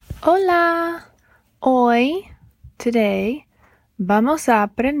Hola. Today, vamos a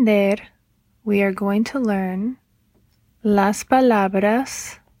aprender. We are going to learn las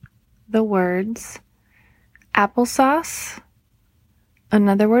palabras, the words, applesauce,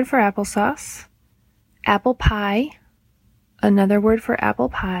 another word for applesauce, apple pie, another word for apple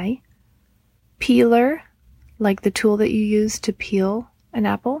pie, peeler, like the tool that you use to peel an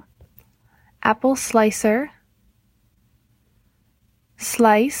apple slicer,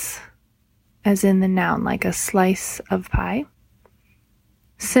 slice, as in the noun, like a slice of pie,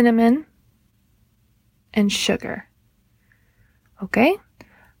 cinnamon, and sugar. Okay?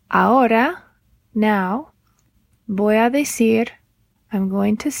 Ahora, now, voy a decir, I'm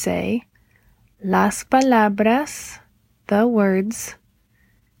going to say, las palabras, the words,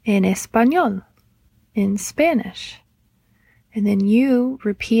 en español, in Spanish. And then you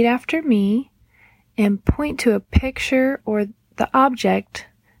repeat after me and point to a picture or the object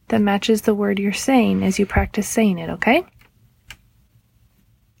that matches the word you're saying as you practice saying it, okay?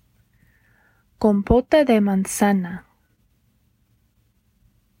 Compota de manzana.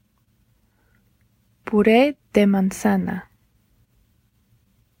 Puré de manzana.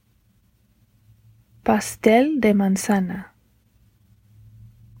 Pastel de manzana.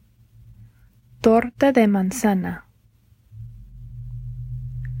 Torta de manzana.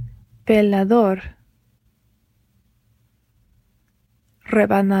 Pelador.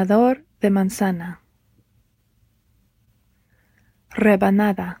 Rebanador de manzana.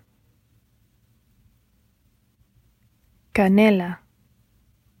 Rebanada. Canela.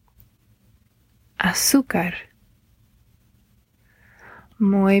 Azúcar.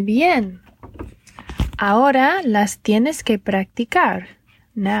 Muy bien. Ahora las tienes que practicar.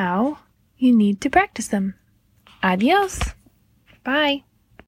 Now you need to practice them. Adiós. Bye.